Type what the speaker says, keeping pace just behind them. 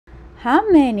How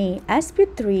many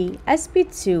sp3,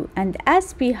 sp2, and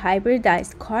sp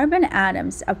hybridized carbon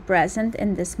atoms are present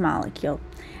in this molecule?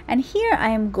 And here I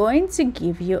am going to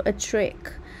give you a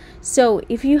trick. So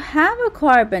if you have a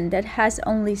carbon that has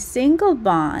only single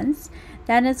bonds,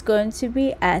 then it's going to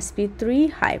be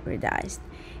sp3 hybridized.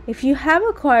 If you have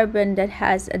a carbon that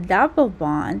has a double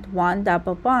bond, one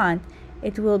double bond,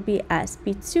 it will be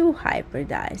sp2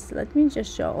 hybridized. Let me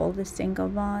just show all the single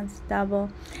bonds,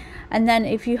 double. And then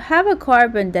if you have a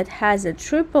carbon that has a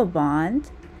triple bond,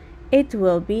 it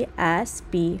will be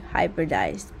sp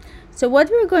hybridized. So what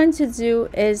we're going to do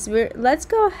is let's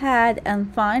go ahead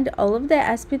and find all of the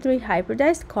sp3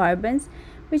 hybridized carbons,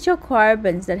 which are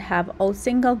carbons that have all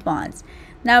single bonds.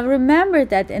 Now remember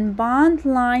that in bond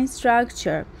line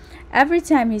structure, every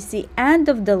time you see end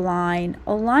of the line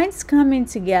or lines coming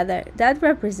together, that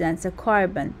represents a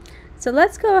carbon. So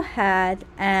let's go ahead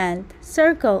and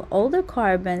circle all the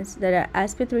carbons that are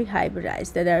sp3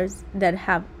 hybridized, that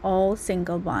have all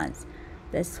single bonds.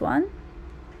 This one,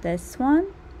 this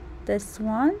one, this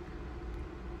one,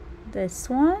 this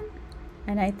one,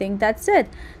 and I think that's it.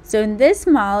 So in this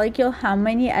molecule, how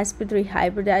many sp3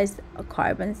 hybridized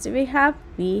carbons do we have?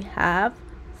 We have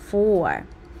 4.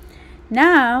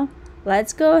 Now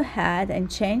let's go ahead and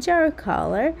change our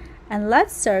color, and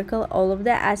let's circle all of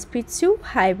the sp2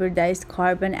 hybridized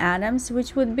carbon atoms,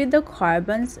 which would be the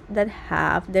carbons that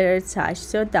are attached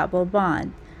to a double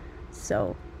bond.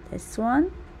 So this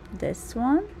one, this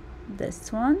one,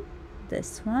 this one,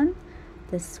 this one,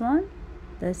 this one,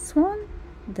 this one,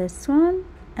 this one,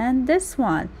 and this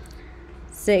one.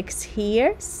 6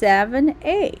 here, 7,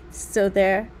 8. So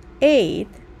there are 8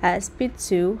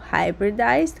 sp2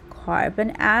 hybridized carbon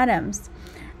atoms.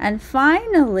 And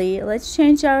finally, let's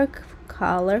change our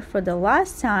color for the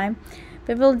last time.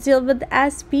 We will deal with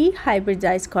sp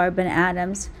hybridized carbon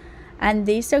atoms, and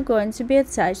these are going to be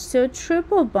attached to a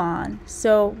triple bond.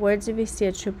 So where do we see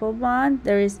a triple bond?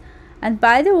 There is, and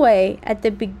by the way, at the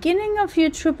beginning of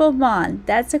your triple bond,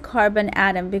 that's a carbon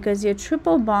atom, because your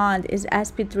triple bond is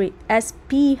sp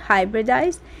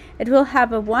hybridized. It will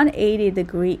have a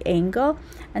 180-degree angle,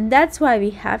 and that's why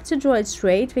we have to draw it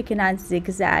straight. We cannot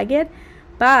zigzag it,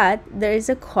 but there is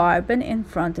a carbon in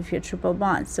front of your triple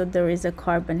bond. So there is a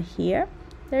carbon here,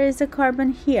 there is a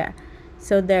carbon here.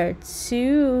 So there are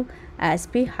 2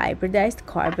 sp hybridized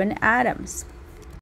carbon atoms.